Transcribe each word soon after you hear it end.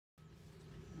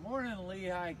morning,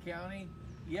 Lehigh County.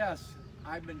 Yes,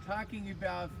 I've been talking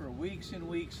about for weeks and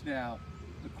weeks now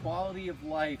the quality of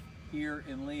life here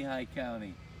in Lehigh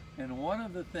County. And one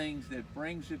of the things that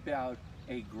brings about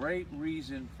a great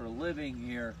reason for living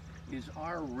here is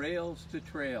our Rails to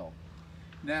Trail.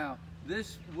 Now,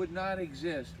 this would not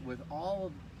exist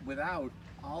without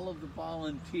all of the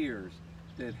volunteers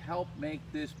that help make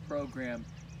this program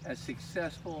as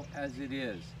successful as it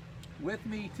is. With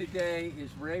me today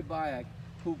is Ray Bieak,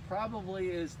 who probably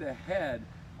is the head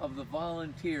of the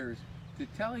volunteers, to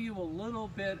tell you a little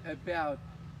bit about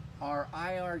our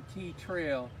IRT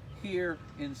trail here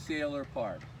in Sailor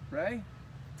Park. Ray?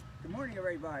 Good morning,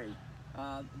 everybody.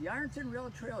 The Ironton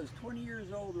Rail Trail is 20 years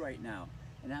old right now,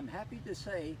 and I'm happy to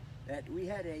say that we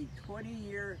had a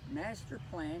 20-year master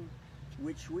plan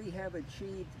which we have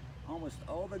achieved almost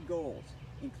all the goals,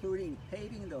 including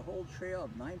paving the whole trail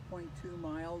of 9.2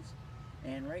 miles,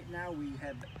 and right now we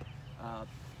have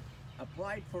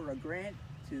applied for a grant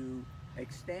to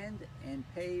extend and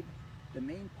pave the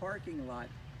main parking lot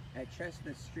at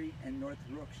Chestnut Street and North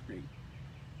Rook Street.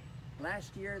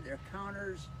 Last year, their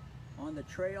counters on the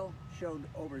trail showed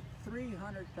over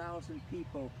 300,000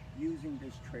 people using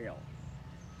this trail.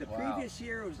 The previous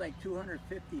year it was like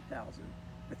 250,000,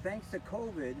 but thanks to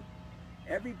COVID,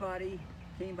 everybody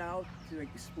came out to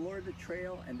explore the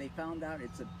trail, and they found out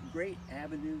it's a great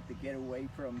avenue to get away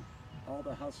from all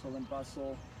the hustle and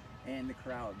bustle and the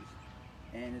crowds,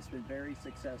 and it's been very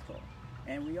successful.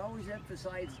 And we always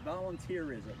emphasize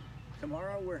volunteerism.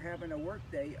 Tomorrow we're having a work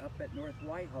day up at North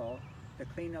Whitehall to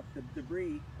clean up the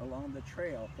debris along the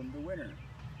trail from the winter.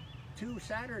 2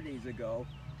 Saturdays ago,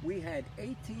 we had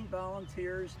 18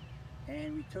 volunteers,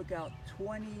 and we took out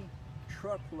 20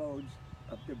 truckloads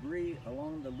of debris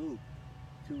along the loop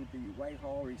to the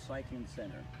Whitehall Recycling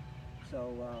Center.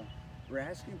 So we're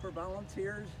asking for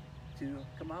volunteers to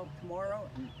come out tomorrow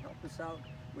and help us out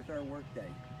with our work day.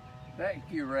 Thank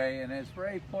you, Ray. And as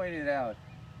Ray pointed out,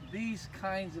 these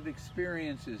kinds of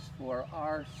experiences for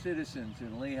our citizens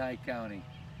in Lehigh County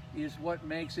is what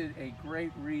makes it a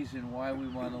great reason why we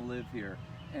want to live here.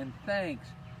 And thanks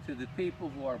to the people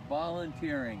who are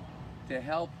volunteering to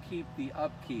help keep the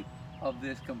upkeep of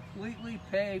this completely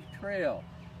paved trail.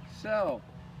 So,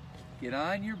 get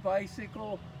on your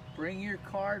bicycle, bring your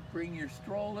cart, bring your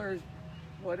strollers,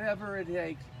 whatever it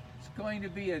takes. It's going to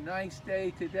be a nice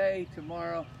day today,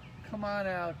 tomorrow. Come on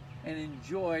out and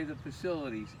enjoy the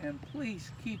facilities. And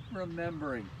please keep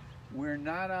remembering, we're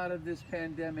not out of this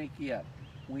pandemic yet.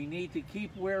 We need to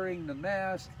keep wearing the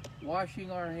mask, washing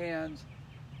our hands.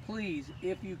 Please,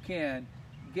 if you can,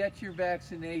 get your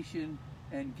vaccination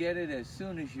and get it as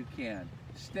soon as you can.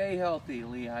 Stay healthy,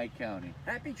 Lehigh County.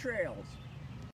 Happy trails.